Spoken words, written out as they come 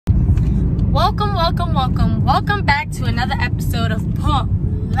Welcome back to another episode of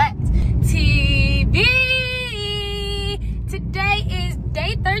Paulette TV. Today is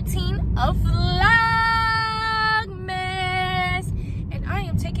day 13 of Vlogmas, and I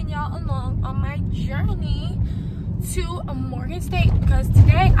am taking y'all along on my journey to Morgan State because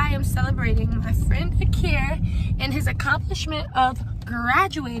today I am celebrating my friend Akhir and his accomplishment of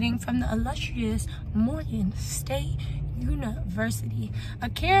graduating from the illustrious Morgan State University.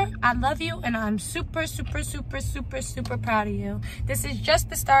 Akhir, I love you and I'm super proud of you. This is just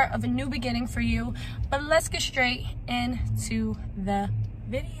the start of a new beginning for you, but let's get straight into the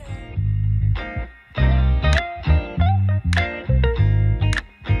video.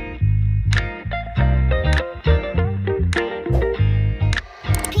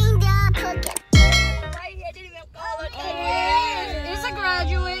 It's a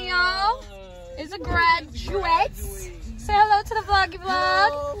graduate, y'all. It's a graduate. Say hello to the vloggy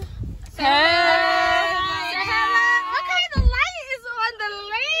vlog. Say hello. Say hello. Okay, the light is on the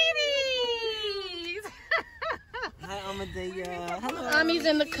ladies. Hi, Amadea. Hello. Ami's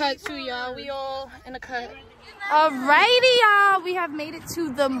in the cut too, y'all. We all in the cut. Alrighty, y'all. We have made it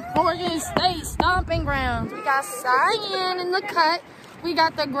to the Morgan State stomping grounds. We got Cyan in the cut. We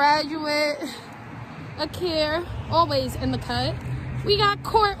got the graduate Akhir, always in the cut. We got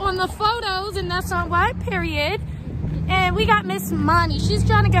Court on the photos, and that's on white period. And we got Miss Monty. She's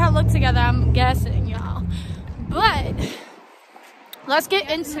trying to get her look together, I'm guessing, y'all. But let's get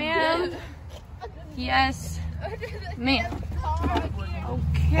into it. Yes, ma'am.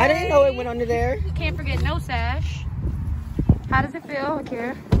 Okay. I didn't know it went under there. Can't forget no sash. How does it feel,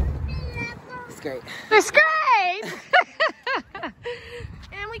 Akhir? It's great. It's great!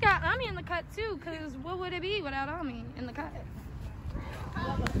 And we got Ami in the cut too, because what would it be without Ami in the cut?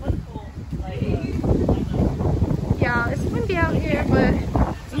 Y'all, it's windy out here, but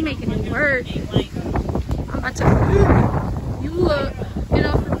we making it work. I'm about to you look, you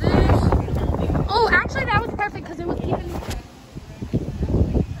know, for this. Oh, actually that was perfect because it was keeping.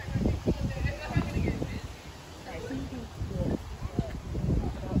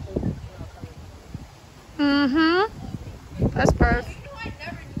 That's perfect.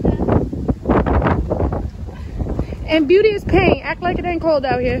 And beauty is pain. Act like it ain't cold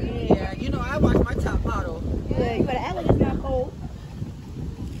out here. Yeah, you know, I watch my top model. Yeah, you better act like it's not cold.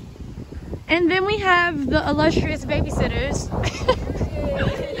 And then we have the illustrious babysitters.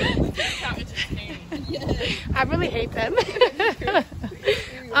 I really hate them.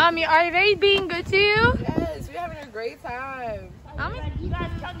 Are they being good to you? Yes, we're having a great time. You guys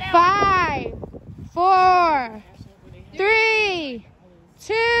come down. 5, 4, 3,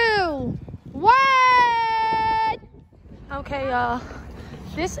 2, 1. Okay, y'all.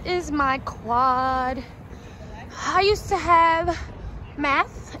 This is my quad. I used to have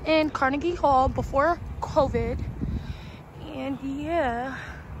math in Carnegie Hall before COVID. And yeah,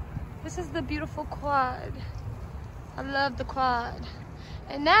 this is the beautiful quad. I love the quad.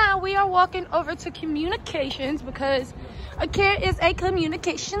 And now we are walking over to communications because Akhir is a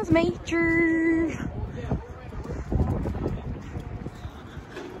communications major.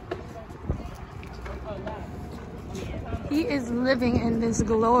 He is living in this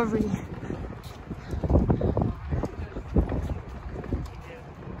glory.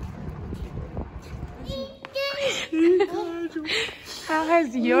 How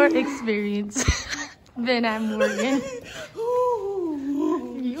has your experience been at Morgan?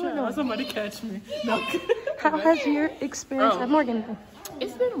 Somebody catch me. No. How has your experience at Morgan been?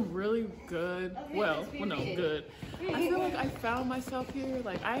 It's been really good. Well, no, good. I feel like I found myself here.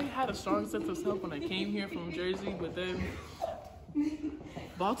 Like, I had a strong sense of self when I came here from Jersey, but then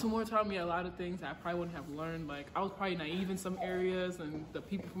Baltimore taught me a lot of things I probably wouldn't have learned. Like, I was probably naive in some areas, and the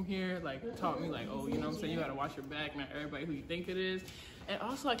people from here, like, taught me, like, oh, you know what I'm saying? You gotta watch your back, not everybody who you think it is. And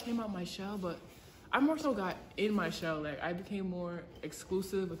also, I came out my shell, but I more so got in my shell. Like, I became more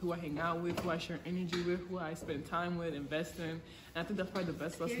exclusive with who I hang out with, who I share energy with, who I spend time with, invest in. And I think that's probably the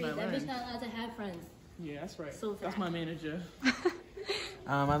best lesson I learned. That bitch not allowed to have friends. Yeah, that's right. So that's my manager.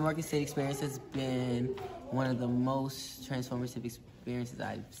 My Morgan State experience has been one of the most transformative experiences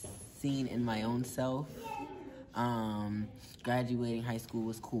I've seen in my own self. Graduating high school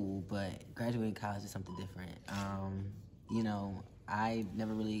was cool, but graduating college is something different. You know, I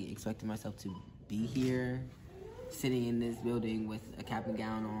never really expected myself to be here, sitting in this building with a cap and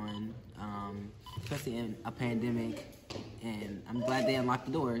gown on, especially in a pandemic. And I'm glad they unlocked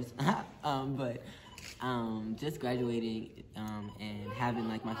the doors. But just graduating and having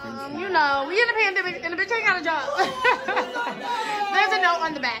like my friends. You know, we in a pandemic and the bitch ain't got a job. There's a note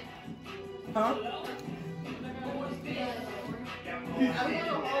on the back. Huh?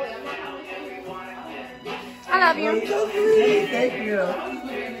 love you. Thank you.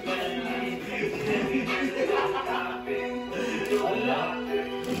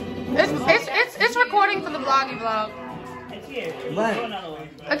 It's recording for the vloggy vlog. Akhir. What?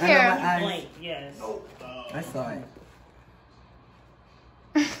 Akhir. Blank, yes. I saw it.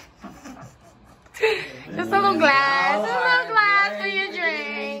 Just a little glass. A little glass for your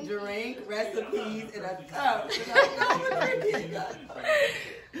drink. Drink, recipes, and a cup.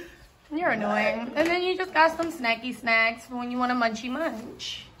 You're annoying. And then you just got some snacky snacks for when you want a munchy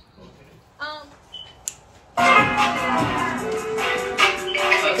munch.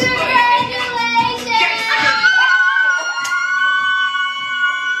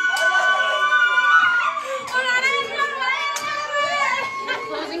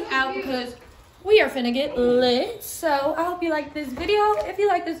 Closing out because we are finna get lit. So I hope you like this video. If you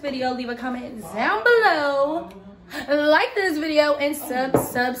like this video, leave a comment down below. Like this video and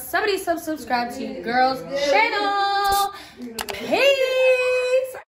subscribe to your girl's channel.